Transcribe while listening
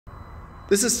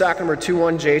This is stock number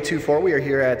 21J24. We are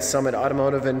here at Summit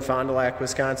Automotive in Fond du Lac,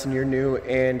 Wisconsin, your new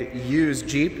and used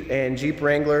Jeep and Jeep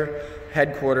Wrangler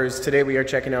headquarters. Today we are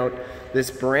checking out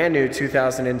this brand new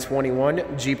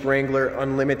 2021 Jeep Wrangler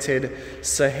Unlimited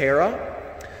Sahara.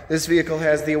 This vehicle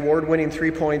has the award-winning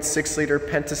 3.6 liter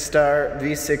Pentastar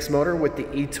V6 motor with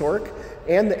the e-torque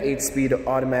and the 8-speed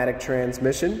automatic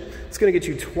transmission. It's going to get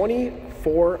you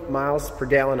 24 miles per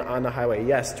gallon on the highway.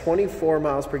 Yes, 24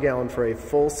 miles per gallon for a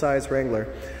full-size Wrangler.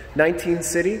 19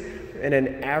 city and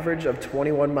an average of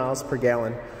 21 miles per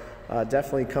gallon.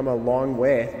 Definitely come a long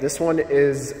way. This one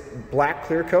is black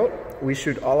clear coat. We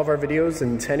shoot all of our videos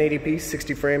in 1080p,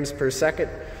 60 frames per second.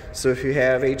 So if you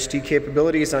have HD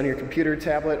capabilities on your computer,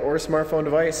 tablet, or smartphone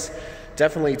device,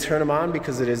 definitely turn them on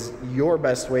because it is your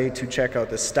best way to check out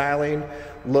the styling,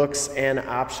 looks, and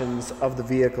options of the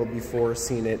vehicle before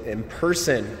seeing it in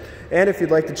person. And if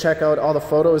you'd like to check out all the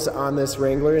photos on this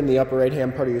Wrangler, in the upper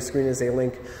right-hand part of your screen is a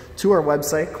link to our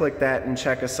website. Click that and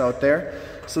check us out there.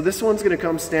 So this one's going to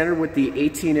come standard with the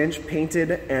 18-inch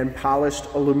painted and polished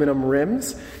aluminum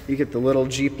rims. You get the little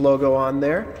Jeep logo on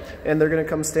there. And they're going to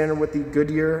come standard with the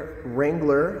Goodyear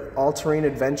Wrangler All-Terrain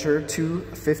Adventure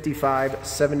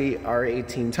 255/70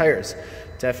 R18 tires.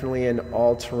 Definitely an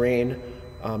all-terrain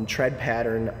tread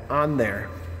pattern on there.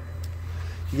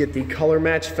 You get the color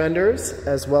matched fenders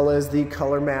as well as the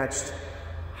color matched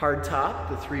hardtop,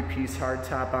 the 3-piece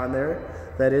hardtop on there.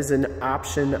 That is an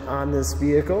option on this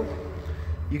vehicle.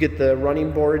 You get the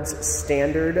running boards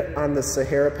standard on the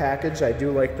Sahara package. I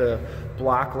do like the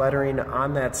block lettering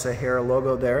on that Sahara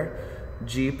logo there.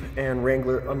 Jeep and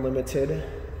Wrangler Unlimited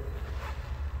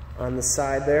on the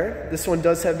side there. This one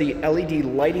does have the LED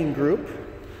lighting group.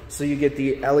 So you get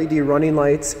the LED running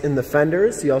lights in the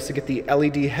fenders. You also get the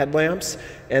LED headlamps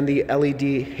and the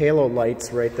LED halo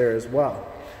lights right there as well.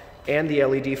 And the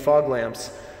LED fog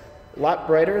lamps. A lot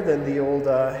brighter than the old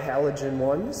halogen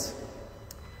ones,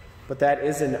 but that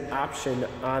is an option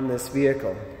on this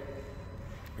vehicle.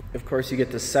 Of course, you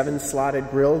get the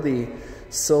 7-slotted grille, the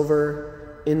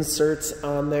silver inserts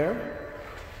on there.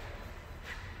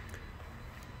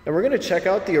 And we're going to check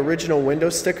out the original window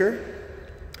sticker.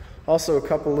 Also a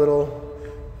couple little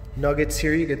nuggets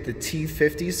here. You get the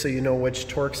T50, so you know which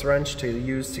Torx wrench to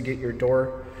use to get your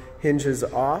door hinges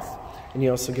off. And you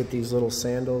also get these little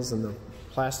sandals and the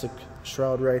plastic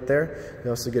shroud right there. You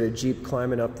also get a Jeep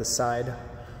climbing up the side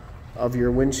of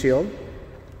your windshield.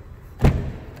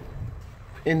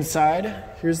 Inside,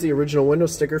 here's the original window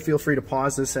sticker. Feel free to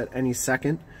pause this at any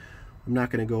second. I'm not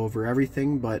going to go over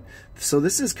everything, but so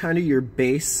this is kind of your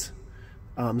base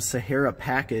Sahara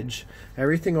package.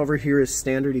 Everything over here is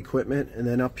standard equipment, and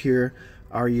then up here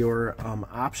are your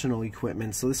optional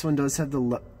equipment. So this one does have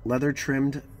the leather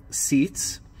trimmed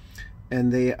seats,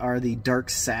 and they are the dark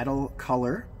saddle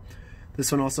color.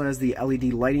 This one also has the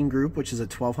LED lighting group, which is a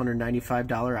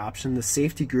 $1,295 option. The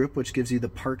safety group, which gives you the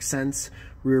Park Sense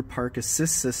rear park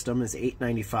assist system, is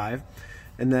 $895.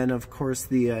 And then, of course,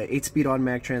 the 8-speed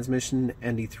automatic transmission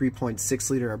and the 3.6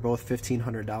 liter are both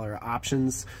 $1,500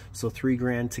 options, so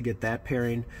 $3,000 to get that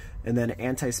pairing. And then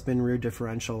anti-spin rear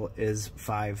differential is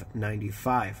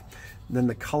 $595. Then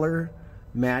the color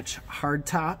match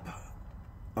hardtop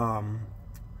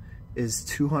is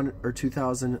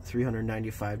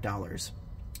 $2,395.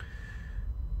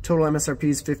 Total MSRP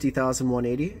is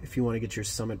 $50,180. If you want to get your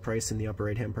Summit price, in the upper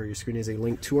right-hand part of your screen is a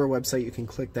link to our website. You can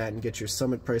click that and get your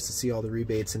Summit price to see all the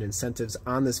rebates and incentives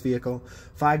on this vehicle.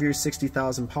 5 years,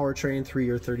 60,000 powertrain,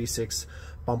 3-year, 36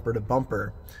 bumper to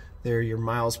bumper. They're your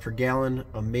miles per gallon,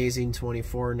 amazing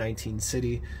 24, 19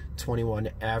 city,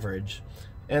 21 average.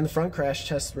 And the front crash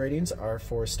test ratings are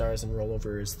 4 stars and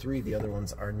rollover is 3. The other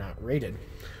ones are not rated.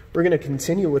 We're going to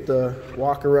continue with the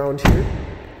walk around here.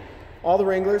 All the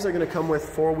Wranglers are going to come with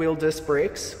 4-wheel disc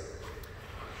brakes.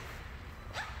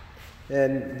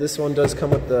 And this one does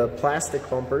come with the plastic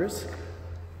bumpers.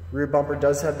 Rear bumper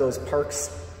does have those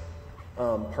parking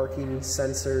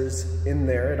sensors in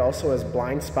there. It also has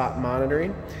blind spot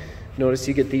monitoring. Notice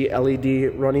you get the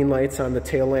LED running lights on the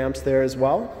tail lamps there as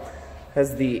well.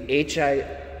 Has the HD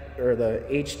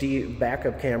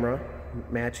backup camera,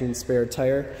 matching spare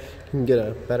tire. You can get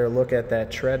a better look at that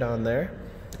tread on there.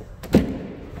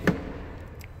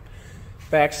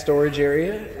 Back storage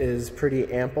area is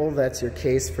pretty ample. That's your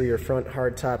case for your front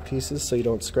hardtop pieces, so you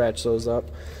don't scratch those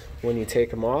up when you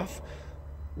take them off.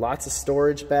 Lots of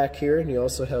storage back here, and you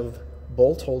also have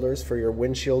bolt holders for your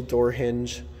windshield, door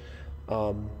hinge,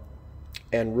 and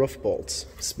roof bolts.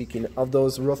 Speaking of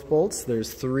those roof bolts,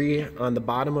 there's 3 on the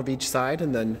bottom of each side,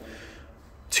 and then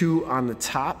 2 on the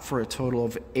top for a total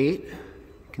of 8. You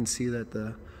can see that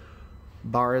the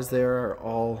bars there are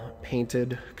all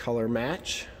painted color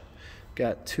match.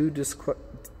 Got two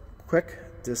quick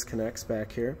disconnects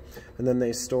back here, and then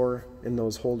they store in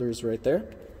those holders right there.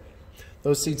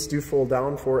 Those seats do fold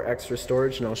down for extra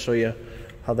storage, and I'll show you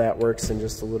how that works in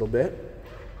just a little bit.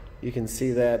 You can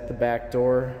see that the back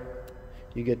door,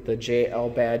 you get the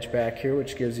JL badge back here,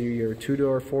 which gives you your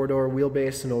 2-door, 4-door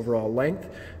wheelbase and overall length,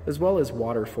 as well as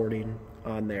water fording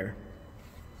on there.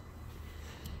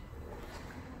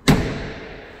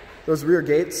 Those rear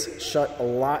gates shut a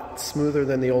lot smoother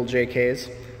than the old JKs.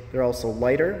 They're also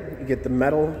lighter. You get the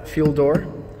metal fuel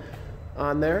door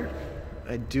on there.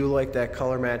 I do like that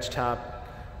color match top.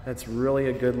 That's really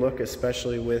a good look,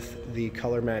 especially with the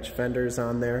color match fenders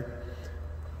on there.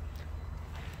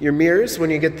 Your mirrors,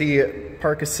 when you get the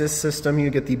park assist system,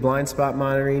 you get the blind spot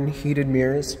monitoring, heated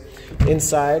mirrors.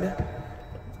 Inside,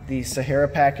 the Sahara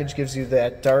package gives you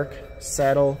that dark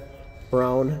saddle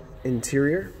brown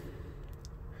interior.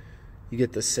 You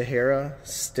get the Sahara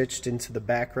stitched into the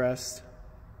backrest.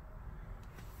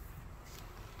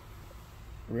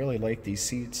 Really like these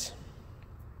seats.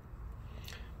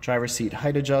 Driver's seat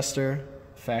height adjuster,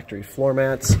 factory floor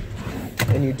mats,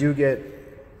 and you do get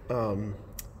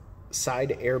side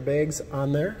airbags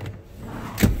on there.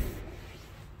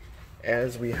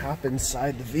 As we hop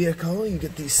inside the vehicle, you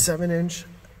get the 7-inch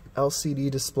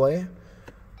LCD display.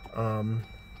 You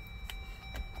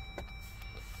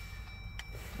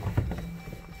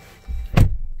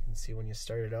can see when you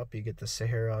start it up, you get the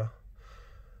Sahara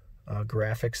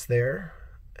graphics there,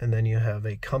 and then you have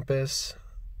a compass,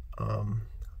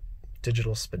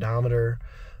 digital speedometer.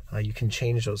 You can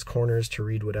change those corners to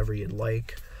read whatever you'd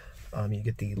like. You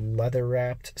get the leather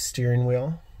wrapped steering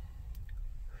wheel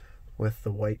with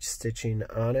the white stitching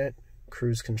on it,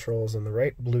 cruise controls on the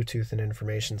right, Bluetooth and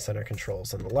information center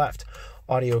controls on the left,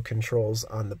 audio controls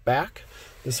on the back.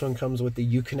 This one comes with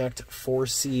the Uconnect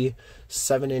 4C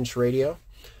 7-inch radio.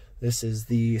 This is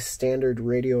the standard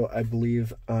radio, I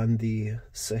believe, on the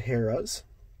Saharas.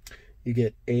 You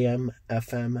get AM,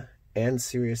 FM, and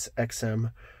Sirius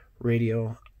XM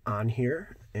radio on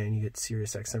here, and you get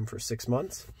Sirius XM for 6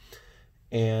 months.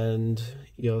 And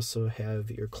you also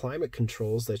have your climate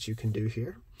controls that you can do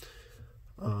here.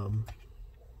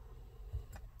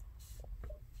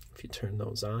 If you turn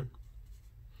those on,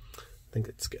 I think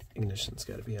it's good. Ignition's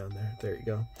got to be on there. There you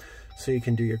go. So you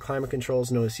can do your climate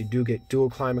controls. Notice you do get dual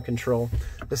climate control.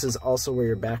 This is also where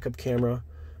your backup camera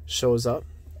shows up.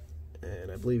 And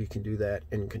I believe you can do that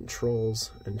in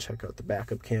controls and check out the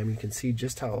backup cam. You can see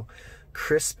just how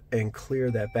crisp and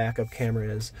clear that backup camera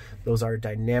is. Those are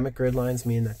dynamic grid lines,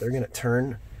 meaning that they're going to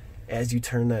turn as you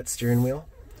turn that steering wheel.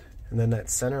 And then that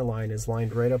center line is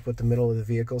lined right up with the middle of the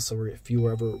vehicle, so if you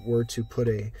ever were to put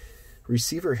a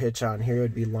receiver hitch on here, it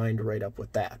would be lined right up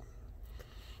with that.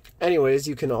 Anyways,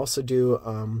 you can also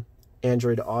do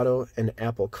Android Auto and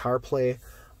Apple CarPlay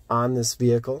on this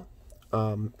vehicle.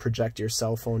 Project your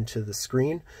cell phone to the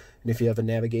screen, and if you have a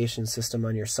navigation system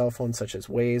on your cell phone such as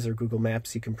Waze or Google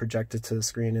Maps, you can project it to the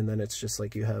screen, and then it's just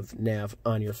like you have nav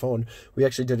on your phone. We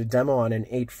actually did a demo on an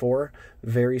 8.4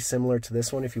 very similar to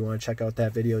this one. If you want to check out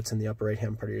that video, it's in the upper right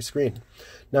hand part of your screen.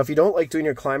 Now if you don't like doing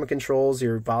your climate controls,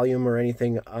 your volume, or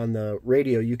anything on the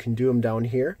radio, you can do them down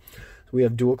here. We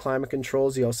have dual climate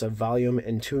controls. You also have volume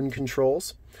and tune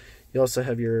controls. You also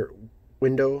have your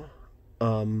window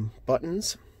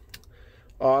buttons,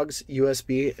 AUX,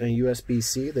 USB, and a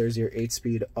USB-C. There's your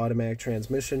 8-speed automatic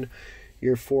transmission.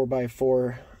 Your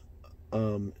 4x4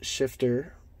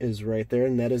 shifter is right there,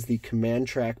 and that is the Command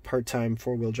Track part-time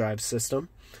 4-wheel drive system.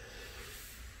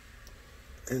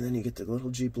 And then you get the little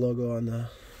Jeep logo on the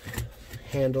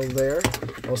handle there.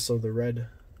 Also the red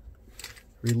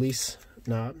release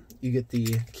knob. You get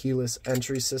the keyless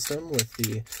entry system with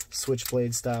the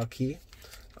switchblade style key.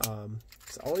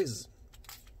 It's always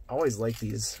like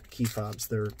these key fobs.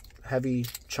 They're heavy,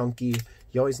 chunky.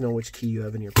 You always know which key you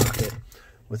have in your pocket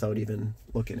without even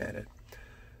looking at it.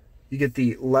 You get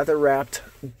the leather wrapped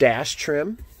dash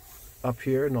trim up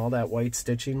here, and all that white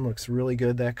stitching looks really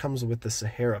good. That comes with the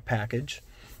Sahara package.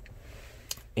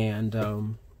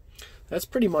 And that's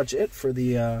pretty much it for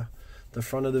the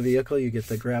front of the vehicle. You get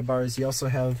the grab bars. You also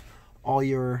have all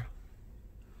your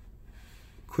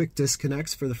quick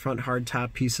disconnects for the front hard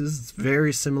top pieces. It's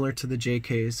very similar to the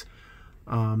JKs.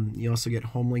 You also get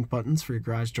home link buttons for your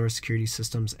garage door security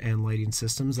systems and lighting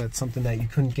systems. That's something that you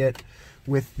couldn't get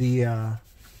with the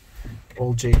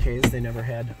old JKs. They never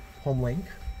had home link.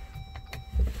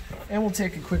 And we'll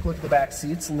take a quick look at the back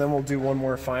seats, and then we'll do one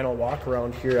more final walk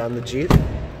around here on the Jeep.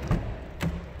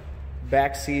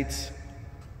 Back seats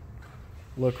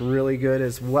look really good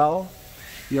as well.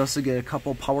 You also get a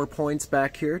couple power points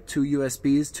back here, 2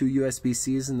 USBs, 2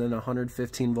 USB-Cs, and then a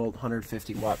 115 volt,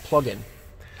 150 watt plug-in.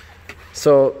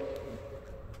 So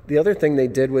the other thing they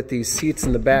did with these seats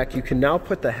in the back, you can now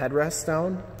put the headrest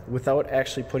down without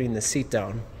actually putting the seat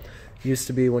down. It used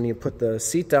to be when you put the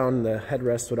seat down, the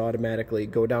headrest would automatically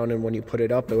go down, and when you put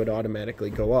it up, it would automatically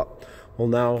go up. Well,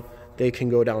 now they can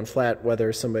go down flat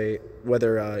whether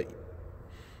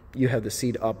you have the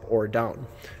seat up or down.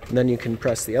 And then you can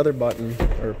press the other button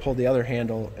or pull the other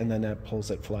handle, and then that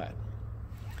pulls it flat.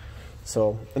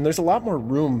 So, and there's a lot more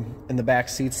room in the back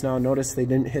seats now. Notice they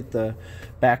didn't hit the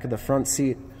back of the front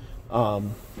seat. So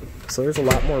there's a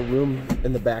lot more room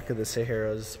in the back of the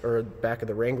Saharas, or back of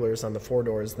the Wranglers on the 4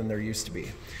 doors than there used to be.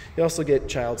 You also get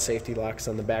child safety locks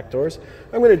on the back doors.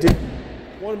 I'm going to do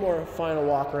one more final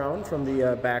walk around from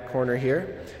the back corner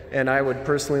here, and I would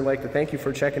personally like to thank you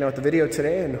for checking out the video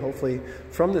today, and hopefully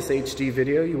from this HD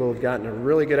video you will have gotten a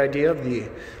really good idea of the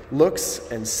looks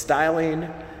and styling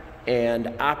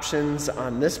and options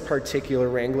on this particular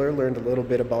Wrangler, learned a little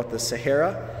bit about the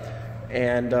Sahara,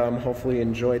 and hopefully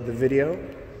enjoyed the video.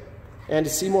 And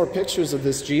to see more pictures of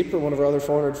this Jeep or one of our other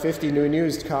 450 new and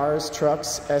used cars,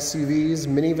 trucks, SUVs,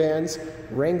 minivans,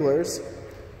 Wranglers,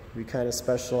 we kind of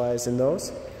specialize in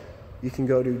those. You can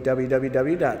go to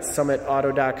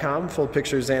www.summitauto.com. Full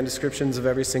pictures and descriptions of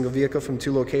every single vehicle from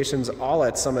 2 locations, all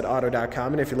at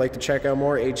summitauto.com. And if you'd like to check out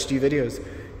more HD videos,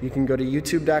 you can go to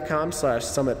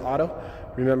youtube.com/summitauto.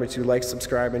 Remember to like,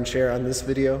 subscribe, and share on this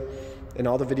video and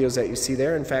all the videos that you see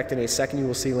there. In fact, in a second you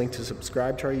will see a link to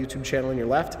subscribe to our YouTube channel on your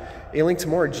left, a link to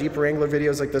more Jeep Wrangler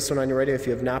videos like this one on your right. If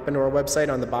you have not been to our website,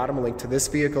 on the bottom a link to this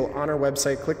vehicle on our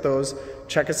website. Click those,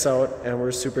 check us out, and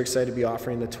we're super excited to be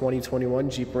offering the 2021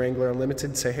 Jeep Wrangler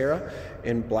Unlimited Sahara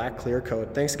in black clear coat.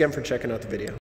 Thanks again for checking out the video.